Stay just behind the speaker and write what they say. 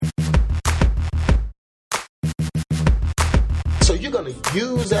going to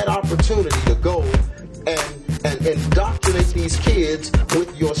use that opportunity to go and indoctrinate these kids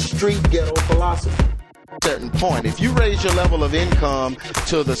with your street ghetto philosophy. Certain point, if you raise your level of income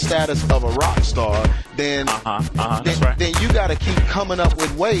to the status of a rock star, then then you got to keep coming up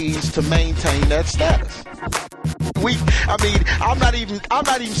with ways to maintain that status. I'm not even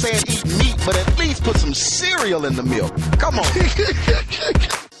saying eat meat, but at least put some cereal in the milk. Come on.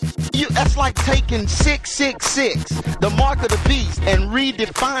 That's like taking 666, the mark of the beast, and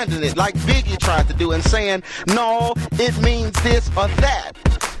redefining it like Biggie tried to do and saying, no, it means this or that.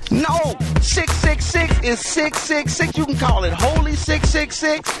 No, 666 is 666. You can call it Holy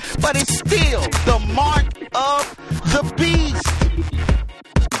 666, but it's still the mark of the beast.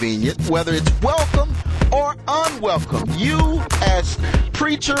 Convenient, whether it's welcome or unwelcome. You, as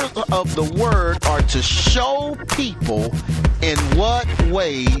preachers of the word, are to show people in what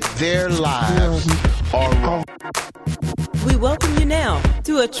way their lives are wrong. We welcome you now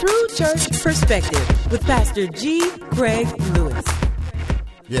to A True Church Perspective with Pastor G. Craig Lewis.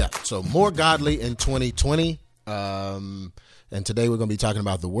 Yeah, so more godly in 2020. And today we're going to be talking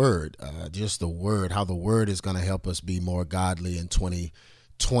about the word, just the word, how the word is going to help us be more godly in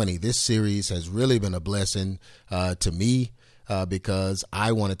 2020. This series has really been a blessing to me because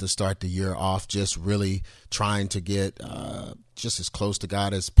I wanted to start the year off just really trying to get just as close to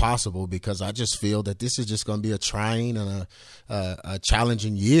God as possible, because I just feel that this is just going to be a trying and a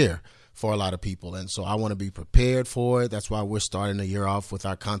challenging year for a lot of people. And so I want to be prepared for it. That's why we're starting the year off with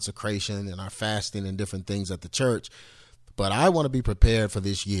our consecration and our fasting and different things at the church. But I want to be prepared for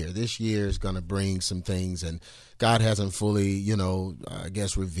this year. This year is going to bring some things, and God hasn't fully, I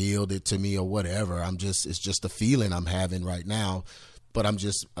guess, revealed it to me or whatever. It's just a feeling I'm having right now. But I'm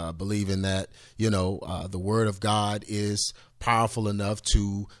just believing that, the word of God is powerful enough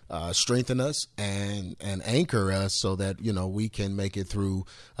to strengthen us and anchor us so that, we can make it through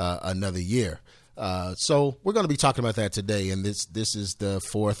another year. So we're going to be talking about that today. And this is the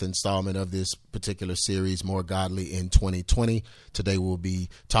fourth installment of this particular series, More Godly in 2020. Today we'll be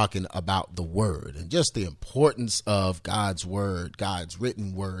talking about the word and just the importance of God's word, God's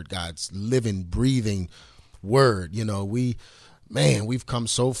written word, God's living, breathing word. We've come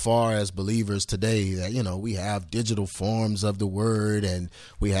so far as believers today that, we have digital forms of the word, and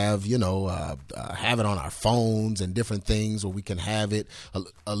we have, have it on our phones and different things where we can have it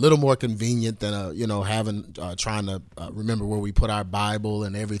a little more convenient than, trying to remember where we put our Bible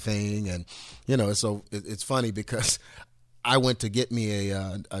and everything. And, so it's funny because I went to get me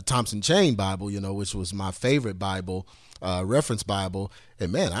a Thompson Chain Bible, which was my favorite Bible, reference Bible,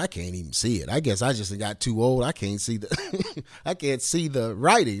 and man, I can't even see it. I guess I just got too old. I can't see I can't see the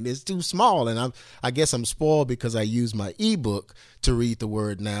writing. It's too small, and I guess I'm spoiled because I use my ebook to read the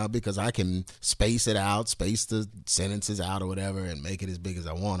word now, because I can space it out, space the sentences out or whatever, and make it as big as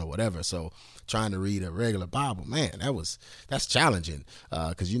I want or whatever. So trying to read a regular Bible, man, that's challenging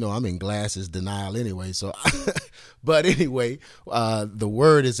because I'm in glasses denial anyway. So, but anyway, the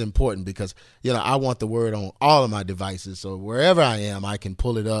word is important because I want the word on all of my devices. So wherever I am, I can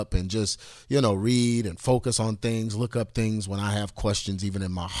pull it up and just read and focus on things, look up things when I have questions, even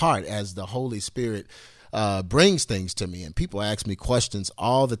in my heart, as the Holy Spirit brings things to me. And people ask me questions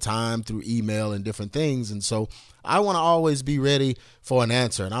all the time through email and different things. And so I want to always be ready for an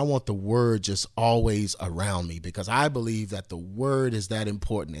answer. And I want the word just always around me, because I believe that the word is that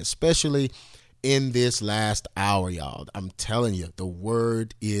important, especially in this last hour, y'all. I'm telling you, the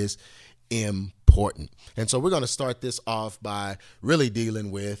word is important. And so we're going to start this off by really dealing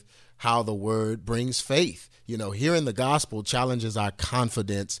with how the word brings faith. Hearing the gospel challenges our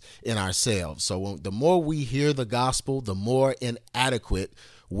confidence in ourselves. So the more we hear the gospel, the more inadequate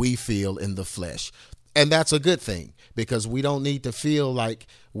we feel in the flesh. And that's a good thing, because we don't need to feel like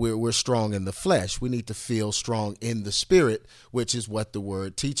we're strong in the flesh. We need to feel strong in the spirit, which is what the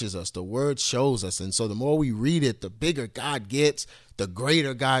word teaches us. The word shows us. And so the more we read it, the bigger God gets, the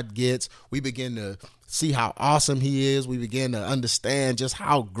greater God gets. We begin to see how awesome he is. We begin to understand just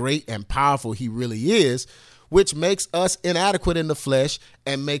how great and powerful he really is, which makes us inadequate in the flesh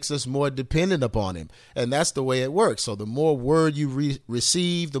and makes us more dependent upon him. And that's the way it works. So the more word you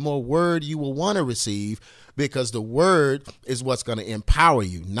receive, the more word you will want to receive, because the word is what's going to empower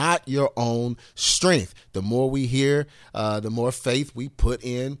you, not your own strength. The more we hear, the more faith we put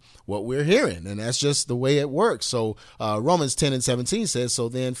in what we're hearing. And that's just the way it works. So Romans 10:17 says, so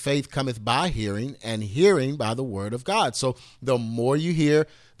then faith cometh by hearing, and hearing by the word of God. So the more you hear,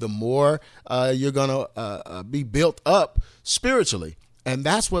 the more you're going to be built up spiritually. And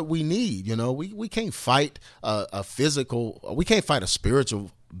that's what we need. We can't fight we can't fight a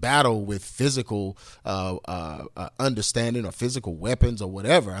spiritual battle with physical understanding or physical weapons or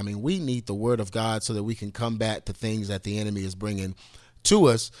whatever. I mean, we need the word of God so that we can combat the things that the enemy is bringing to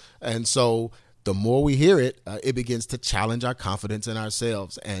us. And so the more we hear it, it begins to challenge our confidence in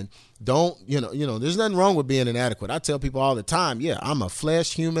ourselves. And there's nothing wrong with being inadequate. I tell people all the time, yeah, I'm a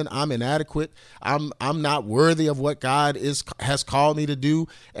flesh human. I'm inadequate. I'm not worthy of what God has called me to do.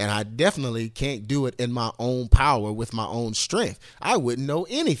 And I definitely can't do it in my own power with my own strength. I wouldn't know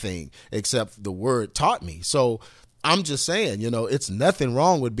anything except the word taught me. So I'm just saying, it's nothing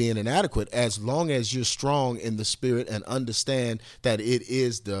wrong with being inadequate as long as you're strong in the spirit and understand that it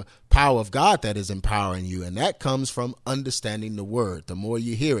is the power of God that is empowering you. And that comes from understanding the word. The more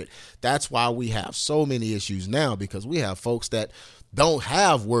you hear it, that's why we have so many issues now, because we have folks that don't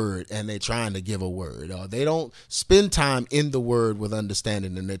have word and they're trying to give a word, or they don't spend time in the word with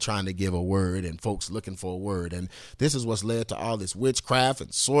understanding and they're trying to give a word, and folks looking for a word. And this is what's led to all this witchcraft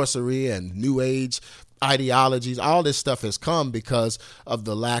and sorcery and new age ideologies. All this stuff has come because of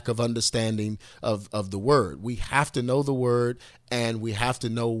the lack of understanding of the word. We have to know the word, and we have to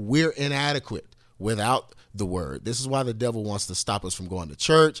know we're inadequate without the word. This is why the devil wants to stop us from going to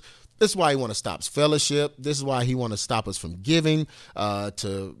church. This is why he wants to stop fellowship. This is why he wants to stop us from giving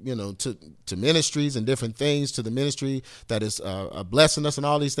to ministries and different things, to the ministry that is blessing us and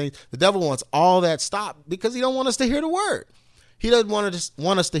all these things. The devil wants all that stopped because he don't want us to hear the word. He doesn't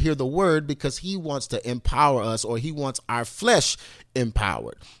want us to hear the word because he wants to empower us, or he wants our flesh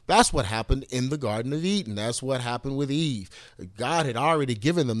empowered. That's what happened in the Garden of Eden. That's what happened with Eve. God had already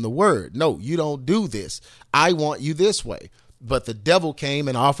given them the word. No, you don't do this. I want you this way. But the devil came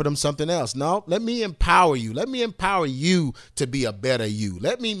and offered him something else. No, let me empower you. Let me empower you to be a better you.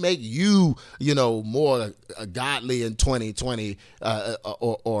 Let me make you, more godly in 2020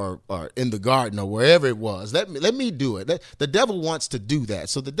 or in the garden or wherever it was. Let me do it. The devil wants to do that.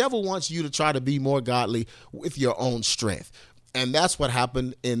 So the devil wants you to try to be more godly with your own strength. And that's what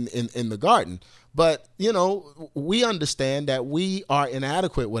happened in the garden. But, we understand that we are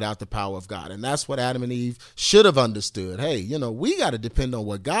inadequate without the power of God. And that's what Adam and Eve should have understood. Hey, we got to depend on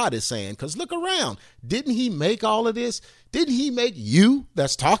what God is saying, because look around. Didn't he make all of this? Didn't he make you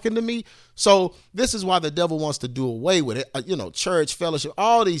that's talking to me? So this is why the devil wants to do away with it. Church, fellowship,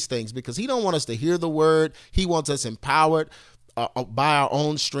 all these things, because he don't want us to hear the word. He wants us empowered by our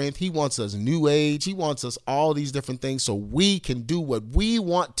own strength. He wants us new age. He wants us all these different things so we can do what we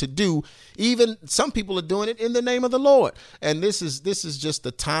want to do. Even some people are doing it in the name of the Lord. And this is just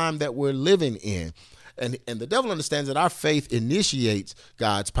the time that we're living in. And the devil understands that our faith initiates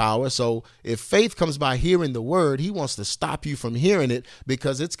God's power. So if faith comes by hearing the word, he wants to stop you from hearing it,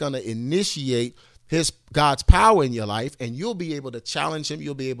 because it's going to initiate God's power in your life, and you'll be able to challenge him.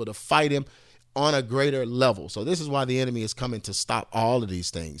 You'll be able to fight him on a greater level. So this is why the enemy is coming to stop all of these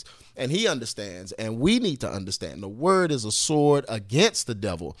things. And he understands, and we need to understand, the word is a sword against the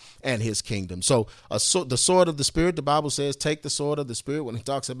devil and his kingdom. So the sword of the Spirit, the Bible says, take the sword of the Spirit. When it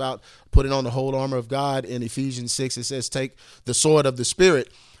talks about putting on the whole armor of God in Ephesians 6, it says, take the sword of the Spirit.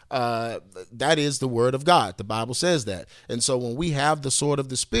 That is the word of God. The Bible says that. And so when we have the sword of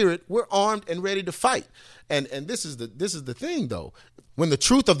the Spirit, we're armed and ready to fight. And this is the thing, though. When the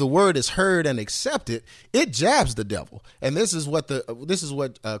truth of the word is heard and accepted, it jabs the devil. And this is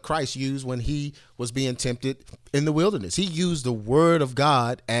what Christ used when he was being tempted in the wilderness. He used the word of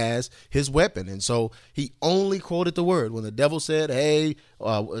God as his weapon. And so he only quoted the word. When the devil said, hey,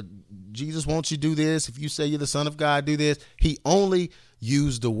 Jesus wants you to do this. If you say you're the Son of God, do this. He only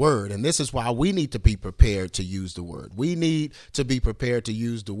used the word. And this is why we need to be prepared to use the word. We need to be prepared to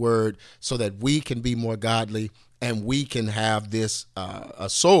use the word so that we can be more godly, and we can have this a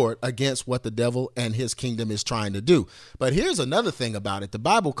sword against what the devil and his kingdom is trying to do. But here's another thing about it. The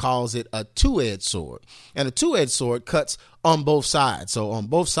Bible calls it a two-edged sword. And a two-edged sword cuts on both sides. So on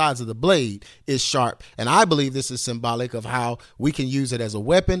both sides of the blade is sharp. And I believe this is symbolic of how we can use it as a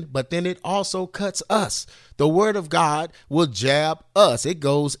weapon, but then it also cuts us. The word of God will jab us. It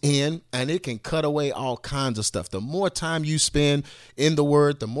goes in and it can cut away all kinds of stuff. The more time you spend in the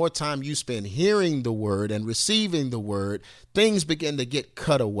word, the more time you spend hearing the word and receiving the word, things begin to get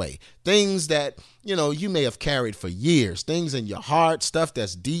cut away. Things that, you may have carried for years, things in your heart, stuff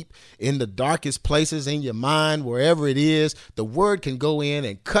that's deep in the darkest places in your mind, wherever it is, the word can go in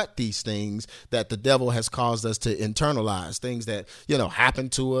and cut these things that the devil has caused us to internalize, things that, happen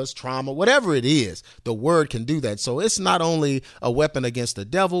to us, trauma, whatever it is, the word can do that. So it's not only a weapon against the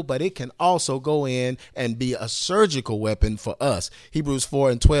devil, but it can also go in and be a surgical weapon for us. Hebrews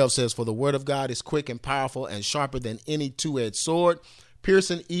 4:12 says, for the word of God is quick and powerful and sharper than any two-edged sword,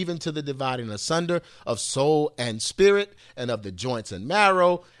 piercing even to the dividing asunder of soul and spirit, and of the joints and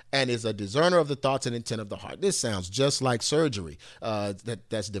marrow, and is a discerner of the thoughts and intent of the heart. This sounds just like surgery.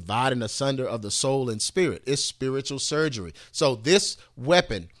 That's dividing asunder of the soul and spirit. It's spiritual surgery. So this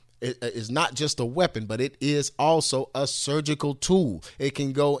weapon is not just a weapon, but it is also a surgical tool. It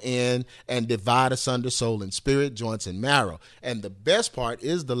can go in and divide asunder soul and spirit, joints and marrow. And the best part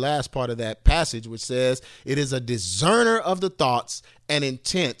is the last part of that passage, which says it is a discerner of the thoughts and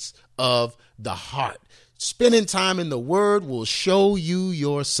intents of the heart. Spending time in the Word will show you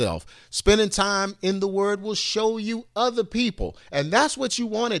yourself. Spending time in the Word will show you other people. And that's what you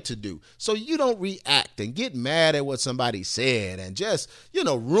want it to do. So you don't react and get mad at what somebody said and just,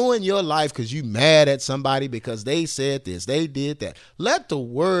 ruin your life because you mad at somebody because they said this, they did that. Let the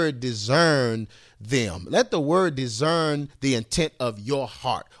Word discern them. Let the Word discern the intent of your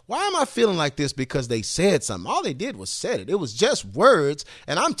heart. Why am I feeling like this? Because they said something. All they did was said it. It was just words,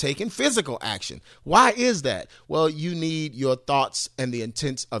 and I'm taking physical action. Why is that? Well, you need your thoughts and the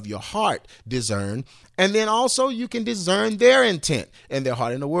intents of your heart discerned. And then also you can discern their intent and their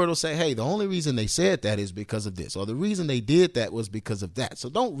heart. And the Word will say, hey, the only reason they said that is because of this, or the reason they did that was because of that. So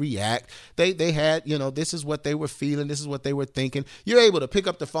don't react. They had, this is what they were feeling. This is what they were thinking. You're able to pick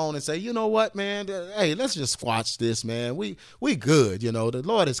up the phone and say, you know what, man, hey, let's just squash this, man. We good. The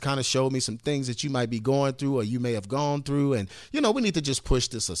Lord has kind of showed me some things that you might be going through or you may have gone through. And, we need to just push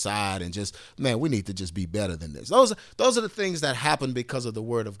this aside and just, man, we need to just be better than this. Those are the things that happen because of the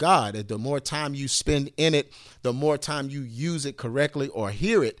Word of God. And the more time you spend in it, the more time you use it correctly or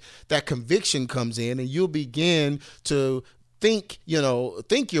hear it, that conviction comes in and you'll begin to think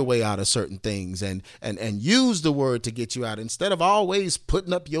your way out of certain things and use the Word to get you out instead of always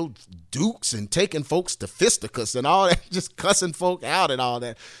putting up your dukes and taking folks to fisticuffs and all that, just cussing folk out and all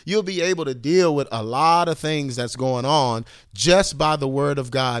that. You'll be able to deal with a lot of things that's going on just by the Word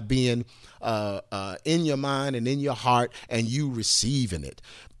of God being in your mind and in your heart and you receiving it.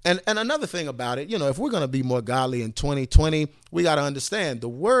 And another thing about it, if we're going to be more godly in 2020, we got to understand the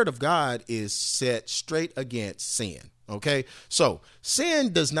Word of God is set straight against sin. Okay, so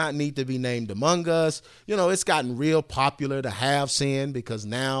sin does not need to be named among us. It's gotten real popular to have sin because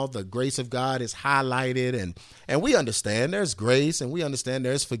now the grace of God is highlighted and we understand there's grace and we understand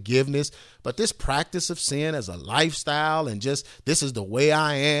there's forgiveness. But this practice of sin as a lifestyle and just this is the way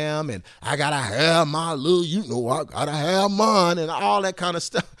I am and I got to have my little, I got to have mine and all that kind of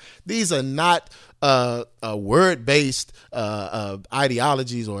stuff. These are not word-based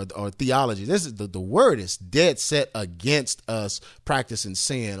ideologies or theologies. This is the word is dead set against us practicing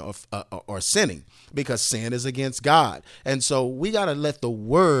sin or sinning because sin is against God. And so we got to let the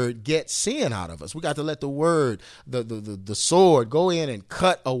Word get sin out of us. We got to let the Word, the sword, go in and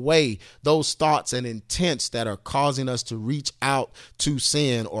cut away those thoughts and intents that are causing us to reach out to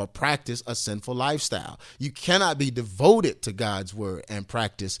sin or practice a sinful lifestyle. You cannot be devoted to God's Word and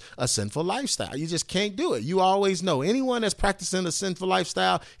practice a sinful lifestyle. You just can't do it. You always know anyone that's practicing a sinful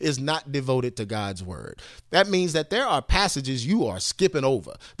lifestyle is not devoted to God's Word. That means that there are passages you are skipping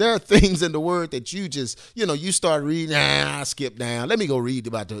over. There are things in the Word that you just, you start reading, I skip down. Let me go read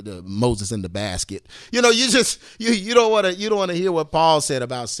about the Moses in the basket. You don't want to hear what Paul said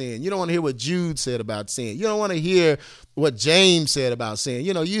about sin. You don't want to hear what Jude said about sin. You don't want to hear what James said about sin.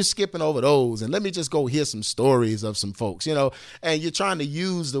 You're skipping over those and let me just go hear some stories of some folks, and you're trying to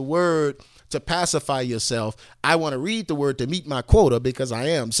use the Word to pacify yourself. I want to read the Word to meet my quota because I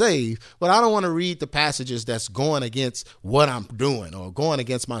am saved, but I don't want to read the passages that's going against what I'm doing or going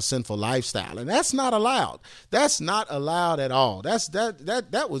against my sinful lifestyle. And that's not allowed. That's not allowed at all.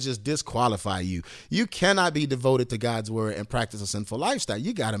 That will just disqualify you. You cannot be devoted to God's Word and practice a sinful lifestyle.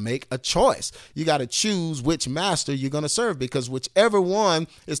 You got to make a choice. You got to choose which master you're going to serve because whichever one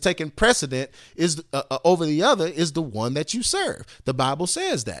is taking precedent is over the other is the one that you serve. The Bible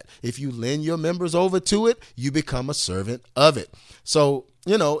says that if you lend your members over to it, you become a servant of it. So,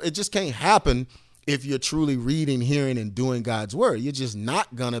 it just can't happen if you're truly reading, hearing, and doing God's Word. You're just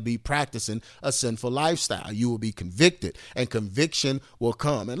not going to be practicing a sinful lifestyle. You will be convicted and conviction will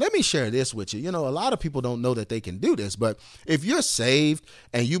come. And let me share this with you. A lot of people don't know that they can do this, but if you're saved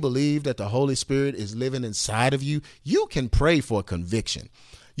and you believe that the Holy Spirit is living inside of you, you can pray for conviction.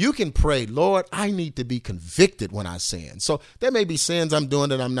 You can pray, Lord, I need to be convicted when I sin. So there may be sins I'm doing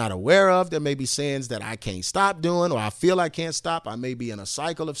that I'm not aware of. There may be sins that I can't stop doing or I feel I can't stop. I may be in a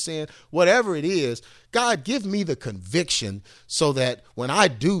cycle of sin. Whatever it is, God, give me the conviction so that when I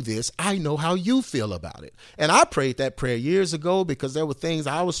do this, I know how you feel about it. And I prayed that prayer years ago because there were things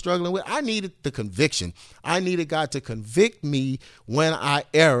I was struggling with. I needed the conviction. I needed God to convict me when I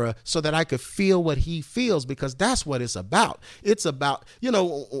err so that I could feel what he feels, because that's what it's about. It's about,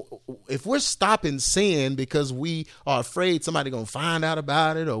 if we're stopping sin because we are afraid somebody going to find out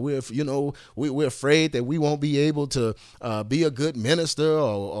about it, or we're afraid that we won't be able to be a good minister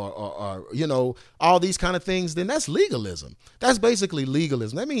or all these kind of things, then that's legalism. That's basically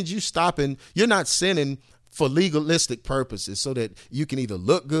legalism. That means you're not sinning for legalistic purposes so that you can either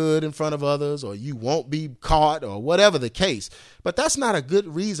look good in front of others or you won't be caught or whatever the case. But that's not a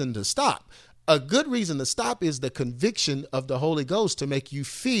good reason to stop. A good reason to stop is the conviction of the Holy Ghost to make you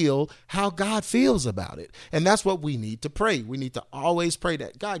feel how God feels about it. And that's what we need to pray. We need to always pray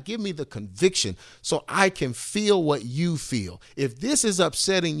that, God, give me the conviction so I can feel what you feel. If this is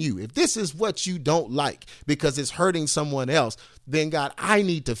upsetting you, if this is what you don't like because it's hurting someone else, then God, I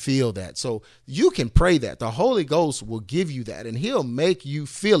need to feel that. So you can pray that. The Holy Ghost will give you that, and he'll make you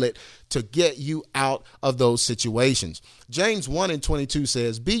feel it to get you out of those situations. James 1:22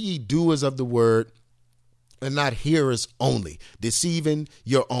 says, be ye doers of the word and not hearers only, deceiving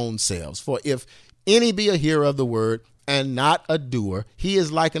your own selves. For if any be a hearer of the word and not a doer, he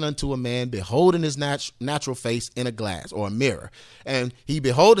is likened unto a man beholding his natural face in a glass or a mirror. And he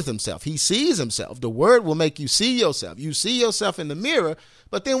beholdeth himself. He sees himself. The word will make you see yourself. You see yourself in the mirror,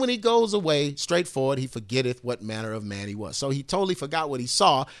 but then when he goes away, straightforward, he forgetteth what manner of man he was. So he totally forgot what he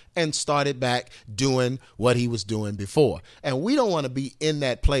saw and started back doing what he was doing before. And we don't want to be in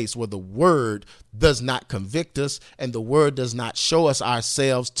that place where the word does not convict us and the word does not show us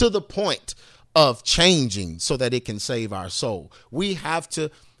ourselves to the point of changing so that it can save our soul. We have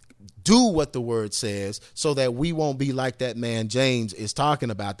to do what the word says so that we won't be like that man James is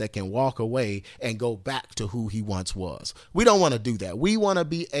talking about that can walk away and go back to who he once was. We don't want to do that. We want to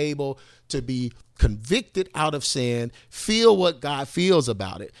be able to be convicted out of sin, feel what God feels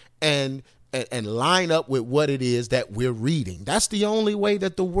about it, and line up with what it is that we're reading. That's the only way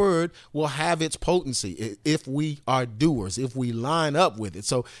that the word will have its potency, if we are doers, if we line up with it.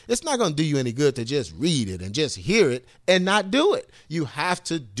 So it's not going to do you any good to just read it and just hear it and not do it. You have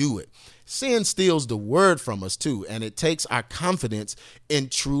to do it. Sin steals the word from us too, and it takes our confidence in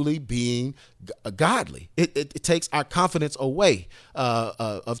truly being godly. It takes our confidence away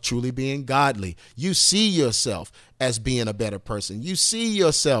of truly being godly. You see yourself as being a better person. You see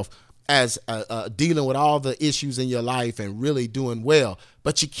yourself as dealing with all the issues in your life and really doing well.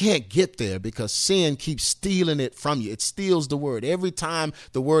 But you can't get there because sin keeps stealing it from you. It steals the word. Every time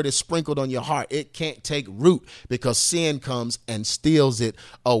the word is sprinkled on your heart, it can't take root because sin comes and steals it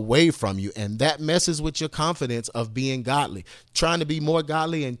away from you. And that messes with your confidence of being godly. Trying to be more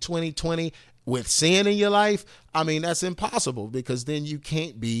godly in 2020 with sin in your life, I mean, that's impossible because then you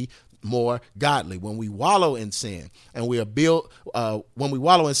can't be more godly. When we wallow in sin and we're building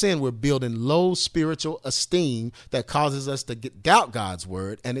low spiritual esteem that causes us to doubt God's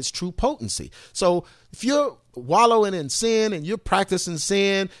word and its true potency. So if you're wallowing in sin and you're practicing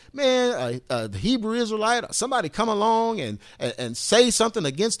sin, man, the Hebrew Israelite or somebody come along and say something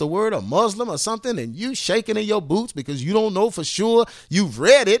against the word, a Muslim or something, and you shaking in your boots because you don't know for sure. You've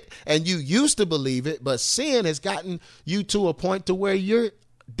read it and you used to believe it, but sin has gotten you to a point to where you're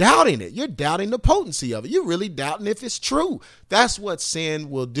doubting it. You're doubting the potency of it. You're really doubting if it's true. That's what sin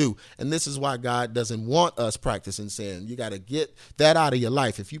will do. And this is why God doesn't want us practicing sin. You got to get that out of your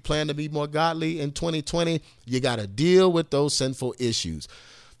life. If you plan to be more godly in 2020, you got to deal with those sinful issues.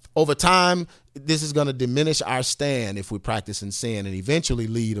 Over time, this is going to diminish our stand if we practice in sin and eventually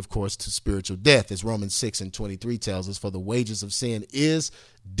lead, of course, to spiritual death, as Romans 6:23 tells us, for the wages of sin is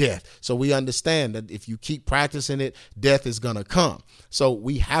death. So we understand that if you keep practicing it, death is going to come. So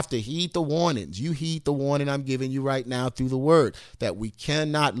we have to heed the warnings. You heed the warning I'm giving you right now through the word that we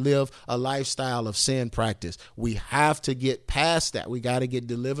cannot live a lifestyle of sin practice. We have to get past that. We got to get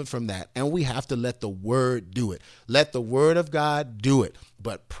delivered from that. And we have to let the word do it. Let the word of God do it.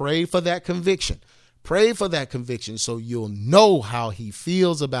 But pray for that conviction. Pray for that conviction so you'll know how he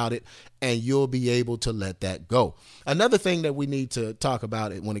feels about it and you'll be able to let that go. Another thing that we need to talk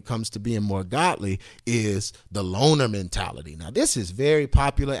about when it comes to being more godly is the loner mentality. Now, this is very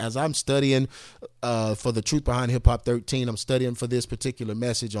popular as I'm studying for the Truth Behind Hip Hop 13. I'm studying for this particular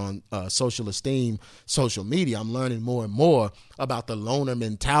message on social esteem, social media. I'm learning more and more about the loner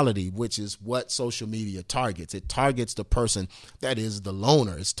mentality, which is what social media targets. It targets the person that is the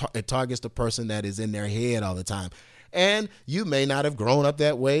loner. It targets the person that is in their head all the time. And you may not have grown up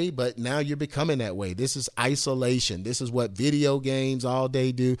that way, but now you're becoming that way. This is isolation. This is what video games all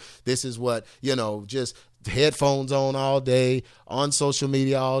day do. This is what, just headphones on all day, on social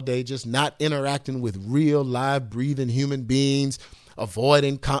media all day, just not interacting with real, live, breathing human beings,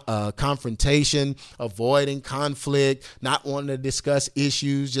 avoiding confrontation, avoiding conflict, not wanting to discuss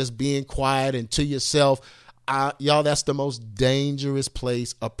issues, just being quiet and to yourself. Y'all, that's the most dangerous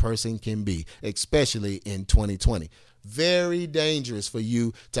place a person can be, especially in 2020. Very dangerous for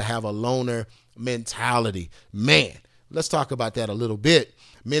you to have a loner mentality. Man, let's talk about that a little bit.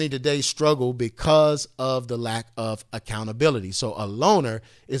 Many today struggle because of the lack of accountability. So a loner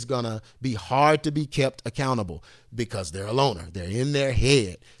is going to be hard to be kept accountable because they're a loner. They're in their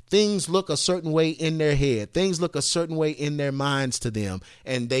head. Things look a certain way in their head. Things look a certain way in their minds to them.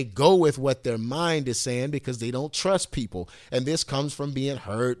 And they go with what their mind is saying because they don't trust people. And this comes from being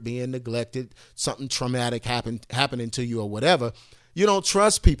hurt, being neglected, something traumatic happening to you or whatever. You don't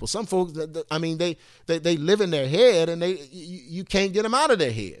trust people. Some folks, they live in their head and you can't get them out of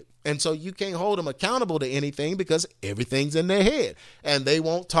their head. And so you can't hold them accountable to anything because everything's in their head and they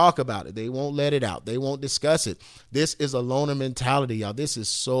won't talk about it. They won't let it out. They won't discuss it. This is a loner mentality, y'all. This is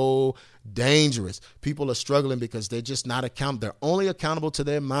so dangerous. People are struggling because they're just not accountable. They're only accountable to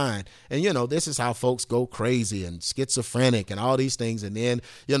their mind. And, this is how folks go crazy and schizophrenic and all these things. And then,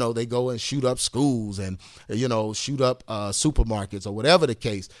 they go and shoot up schools and, shoot up supermarkets or whatever the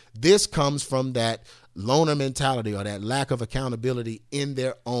case. This comes from that loner mentality or that lack of accountability in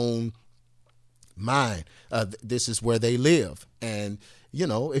their own mind. This is where they live. And,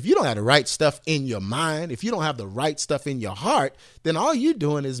 if you don't have the right stuff in your mind, if you don't have the right stuff in your heart, then all you're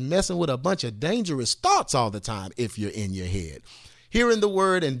doing is messing with a bunch of dangerous thoughts all the time if you're in your head. Hearing the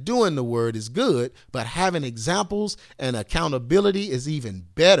word and doing the word is good, but having examples and accountability is even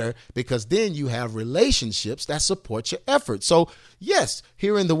better because then you have relationships that support your efforts. So yes,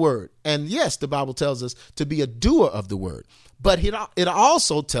 hearing the word. And yes, the Bible tells us to be a doer of the word. But it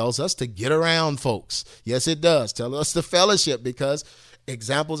also tells us to get around folks. Yes, it does. Tell us to fellowship because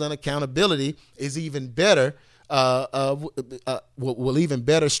examples and accountability is even better. Will even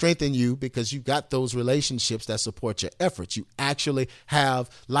better strengthen you because you've got those relationships that support your efforts. You actually have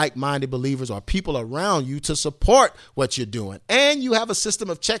like-minded believers or people around you to support what you're doing. And you have a system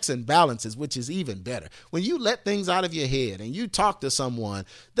of checks and balances, which is even better. When you let things out of your head and you talk to someone,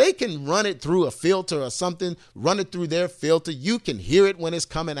 they can run it through a filter or something, run it through their filter. You can hear it when it's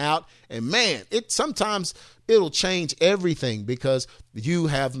coming out. And man, it'll change everything because you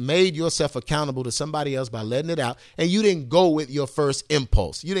have made yourself accountable to somebody else by letting it out. And you didn't go with your first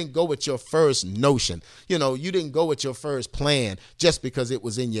impulse. You didn't go with your first notion. You didn't go with your first plan just because it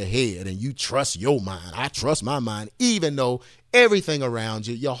was in your head and you trust your mind. I trust my mind, even though everything around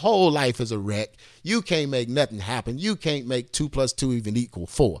you, your whole life is a wreck. You can't make nothing happen. You can't make 2 + 2 even equal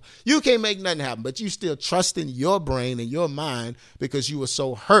 4. You can't make nothing happen, but you still trust in your brain and your mind because you were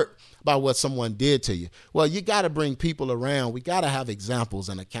so hurt by what someone did to you. Well, you got to bring people around. We got to have examples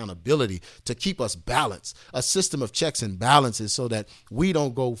and accountability to keep us balanced, a system of checks and balances so that we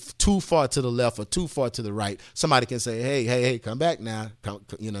don't go too far to the left or too far to the right. Somebody can say, hey, come back now.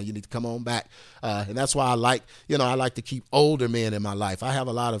 You need to come on back. And that's why I like to keep older men in my life. I have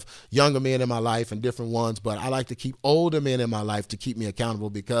a lot of younger men in my life and different ones, but I like to keep older men in my life to keep me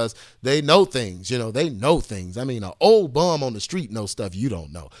accountable because they know things. They know things. I mean, an old bum on the street knows stuff you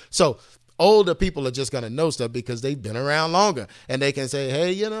don't know. So older people are just going to know stuff because they've been around longer and they can say,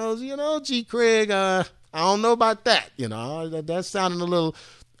 hey, G. Craig, I don't know about that. That's sounding a little,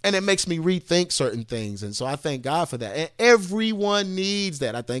 and it makes me rethink certain things. And so I thank God for that. And everyone needs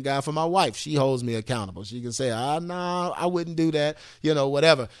that. I thank God for my wife. She holds me accountable. She can say, no, I wouldn't do that,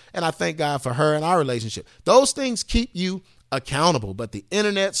 whatever. And I thank God for her and our relationship. Those things keep you accountable, but the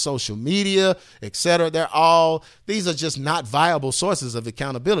internet, social media, etc., these are just not viable sources of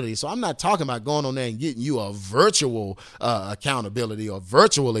accountability. So I'm not talking about going on there and getting you a virtual accountability or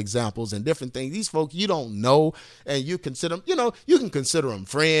virtual examples and different things. These folks you don't know, and you consider them, you can consider them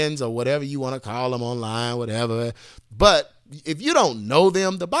friends or whatever you want to call them online, whatever. But if you don't know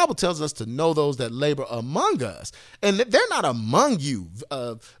them, the Bible tells us to know those that labor among us. And they're not among you.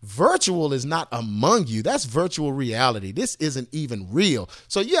 Virtual is not among you. That's virtual reality. This isn't even real.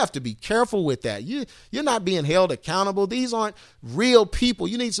 So you have to be careful with that. You're not being held accountable. These aren't real people.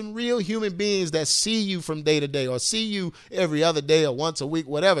 You need some real human beings that see you from day to day or see you every other day or once a week,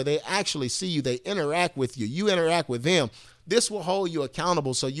 whatever. They actually see you. They interact with you. You interact with them. This will hold you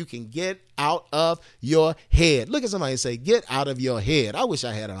accountable so you can get out of your head. Look at somebody and say, get out of your head. I wish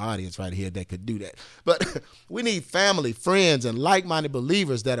I had an audience right here that could do that. But we need family, friends, and like-minded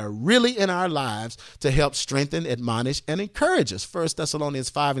believers that are really in our lives to help strengthen, admonish, and encourage us. 1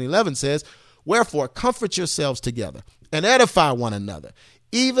 Thessalonians 5:11 says, wherefore comfort yourselves together and edify one another,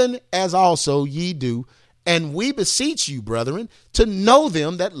 even as also ye do. And we beseech you, brethren, to know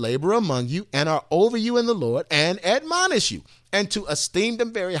them that labor among you and are over you in the Lord and admonish you, and to esteem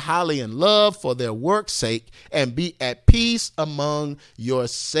them very highly in love for their work's sake, and be at peace among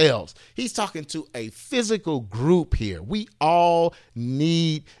yourselves. He's talking to a physical group here. We all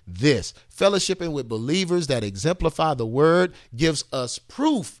need this. Fellowshipping with believers that exemplify the word gives us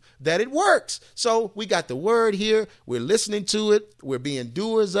proof that it works. So we got the word here. We're listening to it. We're being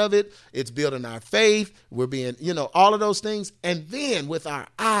doers of it. It's building our faith. We're being, all of those things. And then with our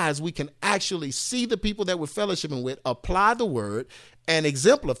eyes, we can actually see the people that we're fellowshipping with apply the word and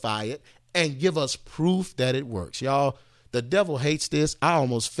exemplify it and give us proof that it works. Y'all, the devil hates this. I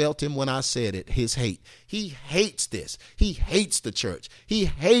almost felt him when I said it, his hate. He hates this. He hates the church. He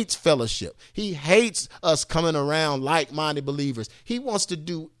hates fellowship. He hates us coming around like-minded believers. He wants to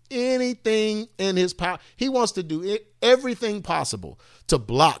do anything in his power. He wants to do everything possible to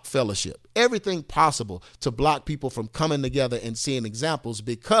block fellowship, everything possible to block people from coming together and seeing examples,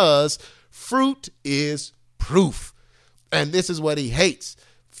 because fruit is proof. And this is what he hates: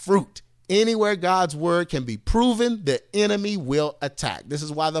 fruit. Anywhere God's word can be proven, the enemy will attack. This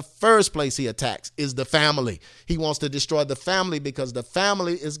is why the first place he attacks is the family. He wants to destroy the family, because the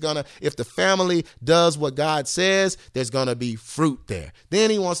family is if the family does what God says, there's going to be fruit there. Then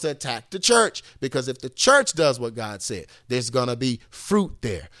he wants to attack the church, because if the church does what God said, there's going to be fruit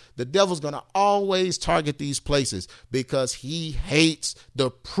there. The devil's going to always target these places because he hates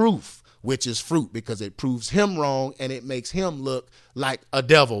the proof, which is fruit, because it proves him wrong and it makes him look like a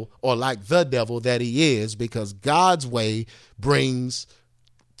devil, or like the devil that he is, because God's way brings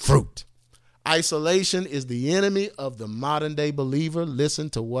fruit. Isolation is the enemy of the modern day believer. Listen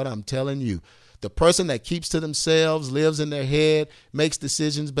to what I'm telling you. The person that keeps to themselves, lives in their head, makes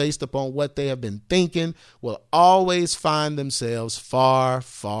decisions based upon what they have been thinking, will always find themselves far,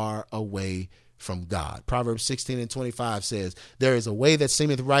 far away from God. Proverbs 16:25 says, there is a way that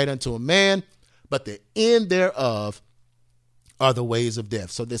seemeth right unto a man, but the end thereof are the ways of death.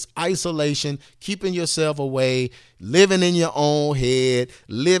 So this isolation, keeping yourself away, living in your own head,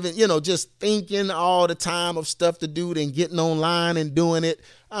 living, just thinking all the time of stuff to do, then getting online and doing it.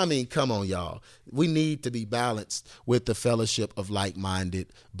 I mean, come on, y'all. We need to be balanced with the fellowship of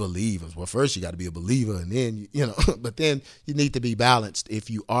like-minded believers. Well, first you got to be a believer, and then, but then you need to be balanced if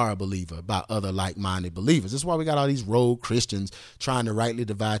you are a believer by other like-minded believers. That's why we got all these rogue Christians trying to rightly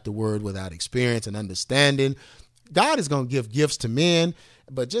divide the word without experience and understanding. God is going to give gifts to men,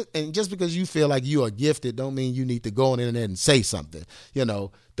 but just because you feel like you are gifted don't mean you need to go on the internet and say something.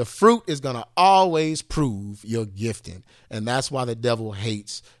 The fruit is going to always prove your gifting, and that's why the devil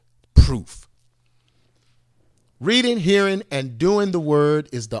hates proof. Reading, hearing, and doing the word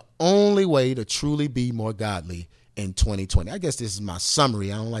is the only way to truly be more godly in 2020. I guess this is my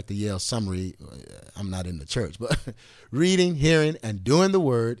summary. I don't like to yell summary. I'm not in the church, but reading, hearing, and doing the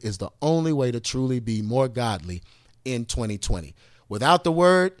word is the only way to truly be more godly in 2020. Without the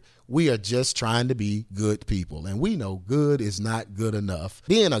word, we are just trying to be good people. And we know good is not good enough.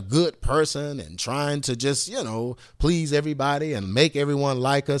 Being a good person and trying to just, please everybody and make everyone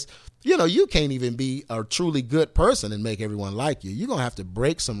like us. You can't even be a truly good person and make everyone like you. You're going to have to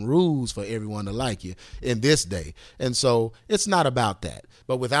break some rules for everyone to like you in this day. And so it's not about that.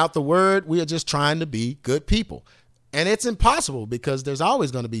 But without the word, we are just trying to be good people. And it's impossible, because there's always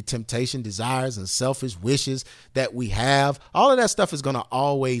going to be temptation, desires, and selfish wishes that we have. All of that stuff is going to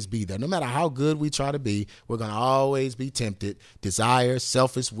always be there. No matter how good we try to be, we're going to always be tempted. Desires,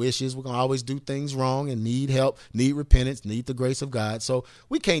 selfish wishes. We're going to always do things wrong and need help, need repentance, need the grace of God. So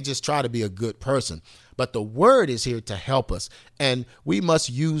we can't just try to be a good person. But the word is here to help us, and we must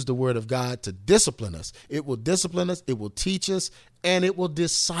use the word of God to discipline us. It will discipline us, it will teach us, and it will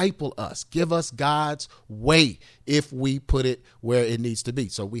disciple us, give us God's way if we put it where it needs to be.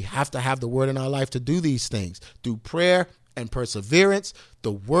 So we have to have the word in our life to do these things. Through prayer and perseverance,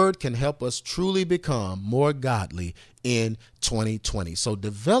 the word can help us truly become more godly in 2020. So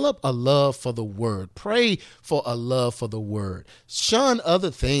develop a love for the word. Pray for a love for the word. Shun other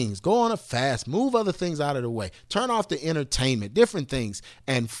things. Go on a fast. Move other things out of the way. Turn off the entertainment, different things,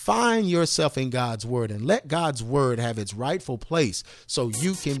 and find yourself in God's word, and let God's word have its rightful place so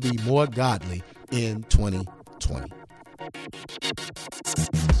you can be more godly in 2020.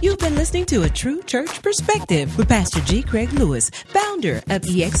 You've been listening to A True Church Perspective with Pastor G. Craig Lewis, founder of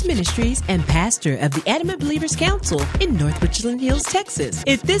EX Ministries and pastor of the Adamant Believers Council in North Richland Hills, Texas.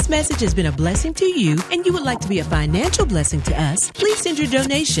 If this message has been a blessing to you and you would like to be a financial blessing to us, please send your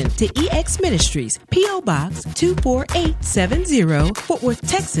donation to EX Ministries, P.O. Box 24870, Fort Worth,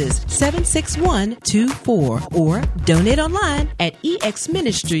 Texas 76124, or donate online at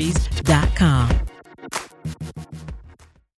exministries.com.